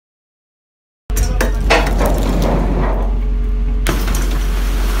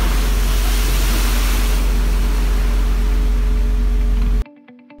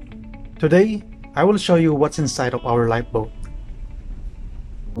Today, I will show you what's inside of our lifeboat.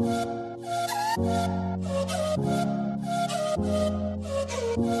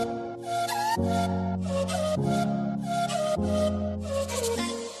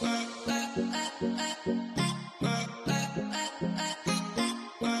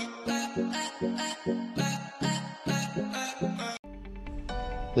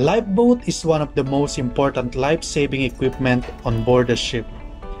 Lifeboat is one of the most important life-saving equipment on board a ship,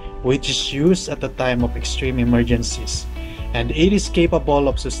 which is used at the time of extreme emergencies, and it is capable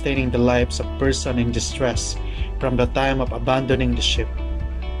of sustaining the lives of persons in distress from the time of abandoning the ship.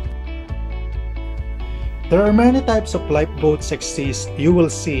 There are many types of lifeboats you will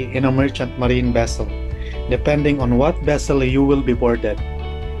see in a merchant marine vessel. Depending on what vessel you will be boarded,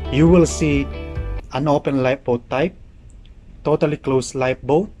 you will see an open lifeboat type, totally closed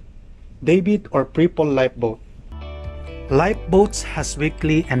lifeboat, debit or pre-pull lifeboat. Lifeboats has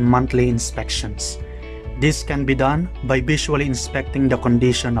weekly and monthly inspections. This can be done by visually inspecting the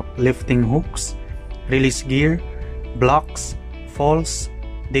condition of lifting hooks, release gear, blocks, falls,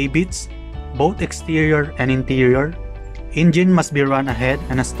 davits, both exterior and interior. Engine must be run ahead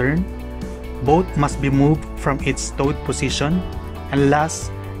and astern. Boat must be moved from its stowed position. And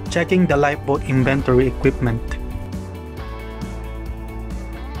last, checking the lifeboat inventory equipment.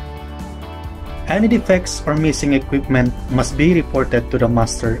 Any defects or missing equipment must be reported to the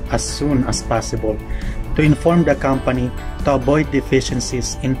master as soon as possible to inform the company to avoid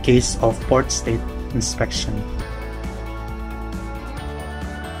deficiencies in case of port state inspection.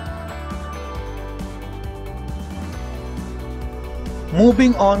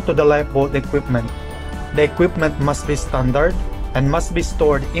 Moving on to the lifeboat equipment. The equipment must be standard and must be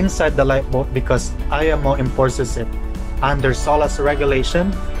stored inside the lifeboat because IMO enforces it under SOLAS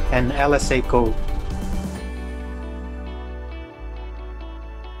regulation and LSA code.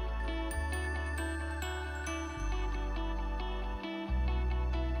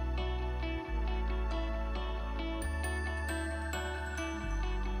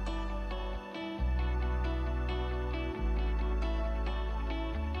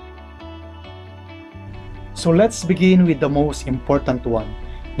 So let's begin with the most important one,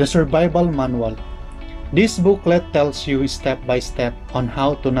 the survival manual. This booklet tells you step by step on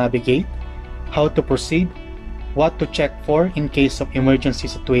how to navigate, how to proceed, what to check for in case of emergency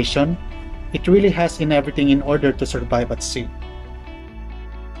situation. It really has in everything in order to survive at sea.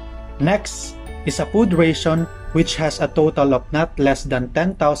 Next is a food ration which has a total of not less than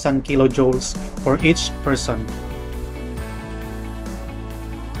 10,000 kilojoules for each person.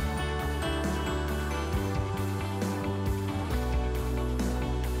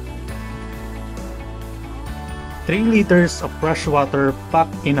 Three liters of fresh water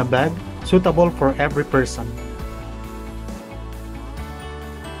packed in a bag, suitable for every person.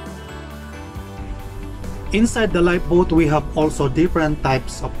 Inside the lifeboat, we have also different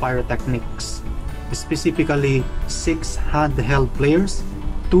types of pyrotechnics, specifically 6 handheld players,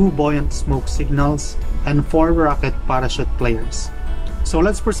 2 buoyant smoke signals, and 4 rocket parachute players. So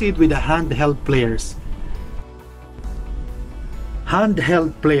let's proceed with the handheld players.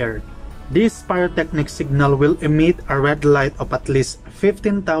 Handheld player. This pyrotechnic signal will emit a red light of at least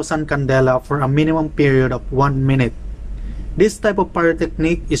 15,000 candela for a minimum period of 1 minute. This type of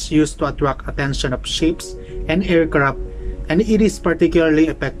pyrotechnic is used to attract attention of ships and aircraft, and it is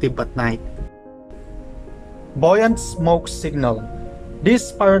particularly effective at night. Buoyant smoke signal.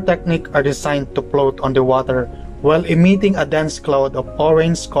 These pyrotechnic are designed to float on the water while emitting a dense cloud of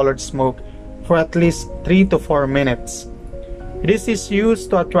orange-colored smoke for at least 3 to 4 minutes. This is used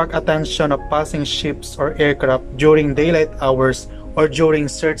to attract attention of passing ships or aircraft during daylight hours or during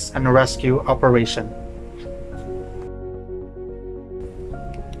search and rescue operation.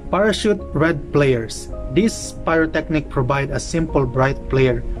 Parachute red flares. These pyrotechnic provide a simple bright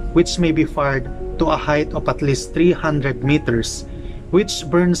flare which may be fired to a height of at least 300 meters, which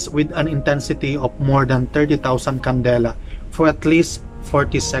burns with an intensity of more than 30,000 candela for at least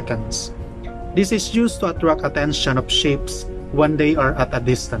 40 seconds. This is used to attract attention of ships when they are at a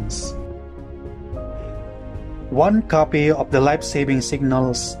distance. 1 copy of the life-saving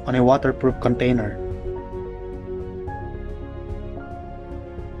signals on a waterproof container.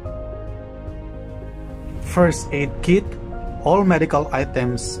 First aid kit. All medical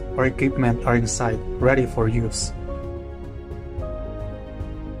items or equipment are inside, ready for use.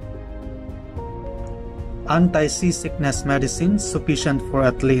 Anti-seasickness medicine sufficient for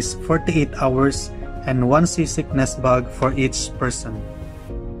at least 48 hours and 1 seasickness bag for each person.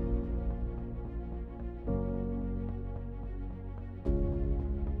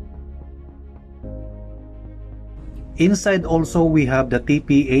 Inside also we have the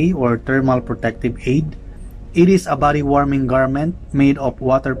TPA or Thermal Protective Aid. It is a body warming garment made of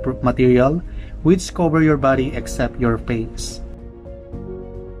waterproof material which cover your body except your face.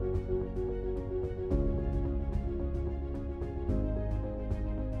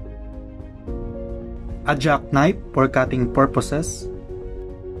 A jackknife for cutting purposes.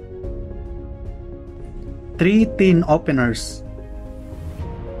 3 tin openers.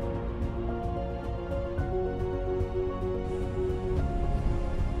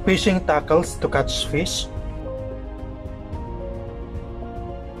 Fishing tackles to catch fish.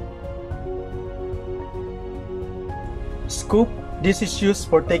 Scoop. This is used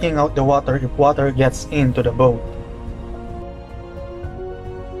for taking out the water if water gets into the boat.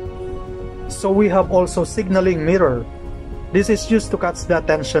 So we have also signaling mirror. This is used to catch the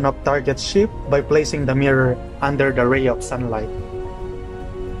attention of target ship by placing the mirror under the ray of sunlight.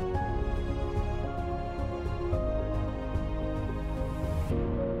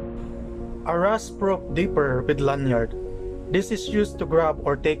 A rust-proof dipper with lanyard. This is used to grab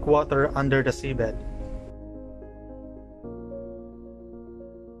or take water under the seabed.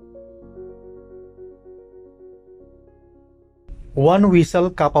 One whistle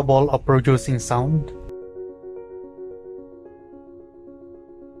capable of producing sound.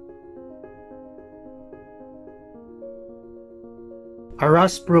 A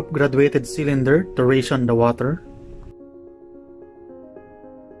rust-proof graduated cylinder to ration the water.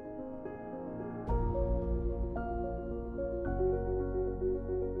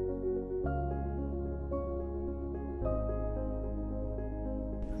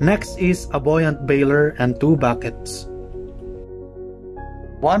 Next is a buoyant bailer and 2 buckets.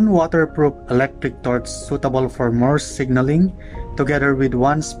 One waterproof electric torch suitable for Morse signaling, together with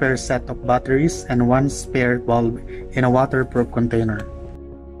 1 spare set of batteries and 1 spare bulb in a waterproof container.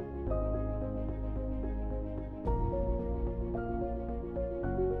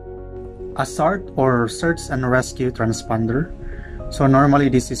 A SART or Search and Rescue transponder. So normally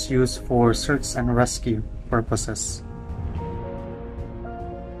this is used for search and rescue purposes.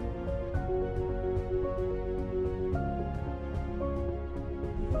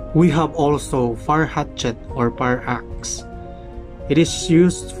 We have also fire hatchet or fire axe. It is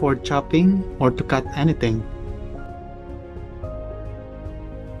used for chopping or to cut anything.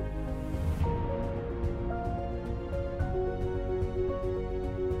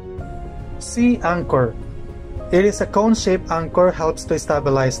 Sea anchor. It is a cone-shaped anchor, helps to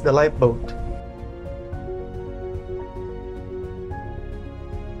stabilize the lifeboat.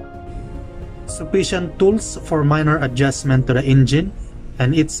 Sufficient tools for minor adjustment to the engine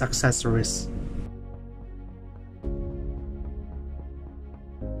and its accessories.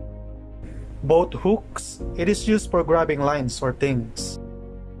 Boat hooks. It is used for grabbing lines or things.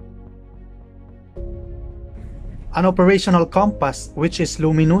 An operational compass, which is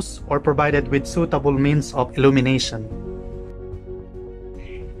luminous or provided with suitable means of illumination.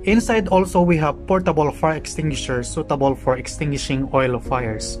 Inside also we have portable fire extinguishers suitable for extinguishing oil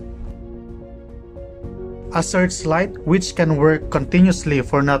fires. A searchlight which can work continuously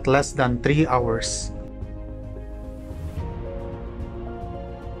for not less than 3 hours.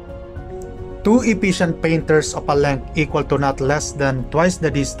 2 efficient painters of a length equal to not less than twice the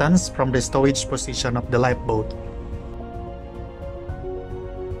distance from the stowage position of the lifeboat.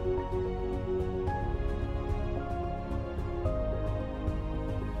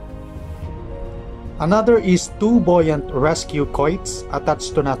 Another is 2 buoyant rescue quoits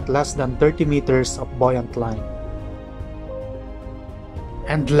attached to not less than 30 meters of buoyant line.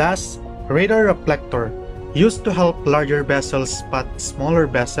 And last, radar reflector, used to help larger vessels spot smaller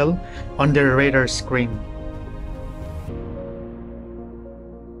vessel on their radar screen.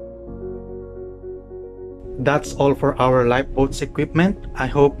 That's all for our lifeboats equipment. I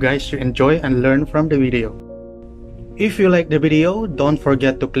hope guys you enjoy and learn from the video. If you like the video, don't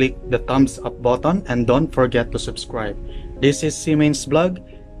forget to click the thumbs up button and don't forget to subscribe. This is Seaman's vlog.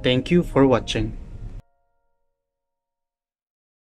 Thank you for watching.